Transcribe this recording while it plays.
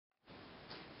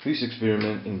This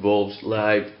experiment involves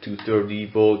live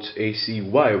 230 volts AC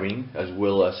wiring as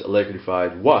well as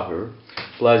electrified water,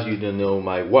 plus you don't know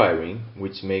my wiring,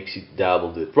 which makes it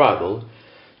double the trouble,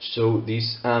 so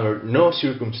this under no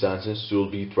circumstances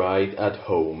should be tried at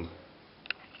home.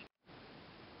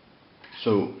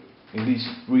 So in this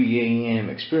 3 AM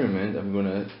experiment I'm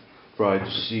gonna try to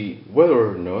see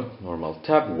whether or not normal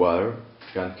tap wire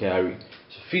can carry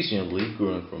sufficiently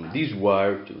current from this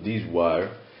wire to this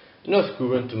wire, enough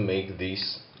current to make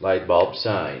this light bulb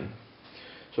shine.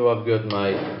 So I've got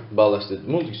my ballasted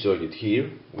multi-circuit here,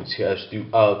 which has two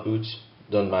outputs.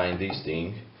 Don't mind this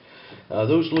thing.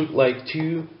 Those look like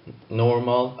two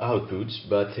normal outputs,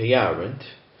 but they aren't.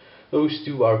 Those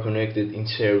two are connected in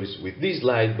series with this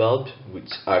light bulb, which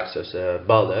acts as a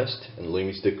ballast and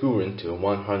limits the current to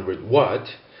 100 watt,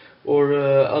 or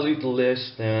a little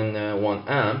less than 1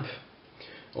 amp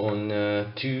on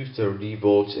 230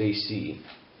 volts AC.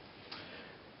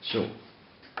 So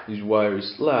this wire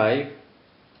is live,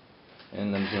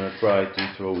 and I'm gonna try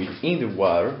to throw it in the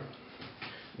wire,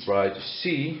 try to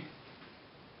see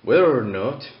whether or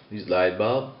not this light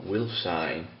bulb will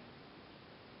shine.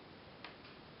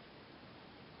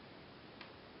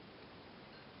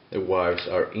 The wires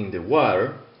are in the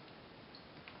wire.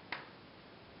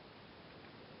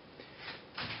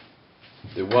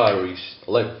 The wire is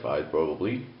electrified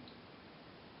probably.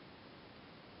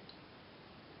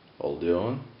 Hold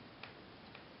on.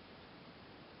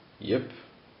 Yep.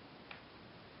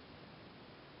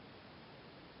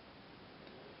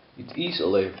 It is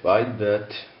electrified, but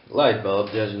light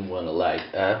bulb doesn't want to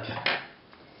light up.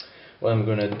 What I'm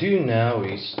gonna do now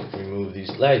is remove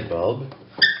this light bulb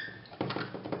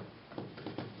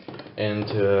and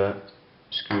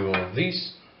screw on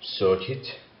this socket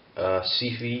a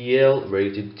CVL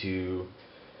rated to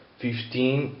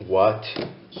 15 watt,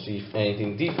 see if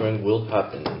anything different will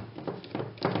happen.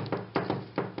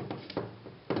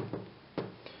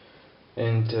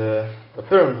 And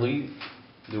apparently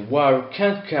the wire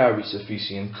can't carry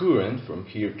sufficient current from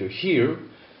here to here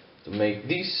to make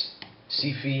this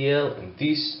CVL and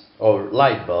this or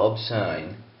light bulb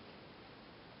shine.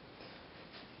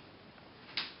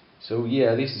 So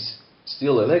yeah, this is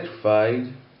still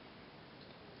electrified,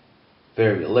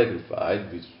 very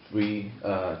electrified, with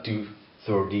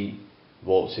 230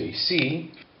 volts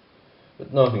AC,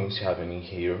 but nothing's happening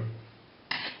here.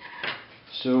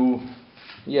 So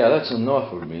yeah, that's enough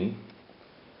for me.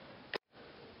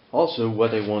 Also,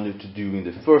 what I wanted to do in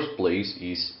the first place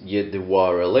is get the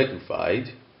wire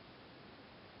electrified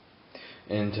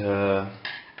and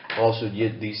also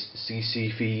get this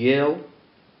CCVL,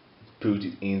 put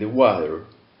it in the wire.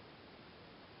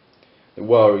 The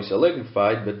wire is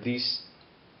electrified, but this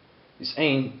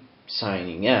ain't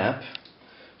signing up,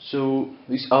 so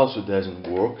this also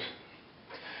doesn't work.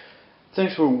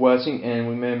 Thanks for watching, and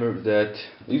remember that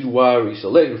this wire is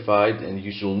electrified and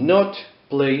you should not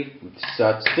play with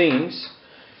such things.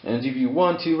 And if you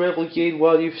want to replicate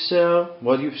what you've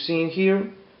seen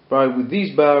here, try with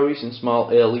these batteries and small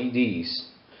LEDs.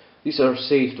 These are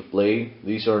safe to play,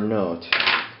 these are not.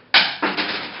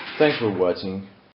 Thanks for watching.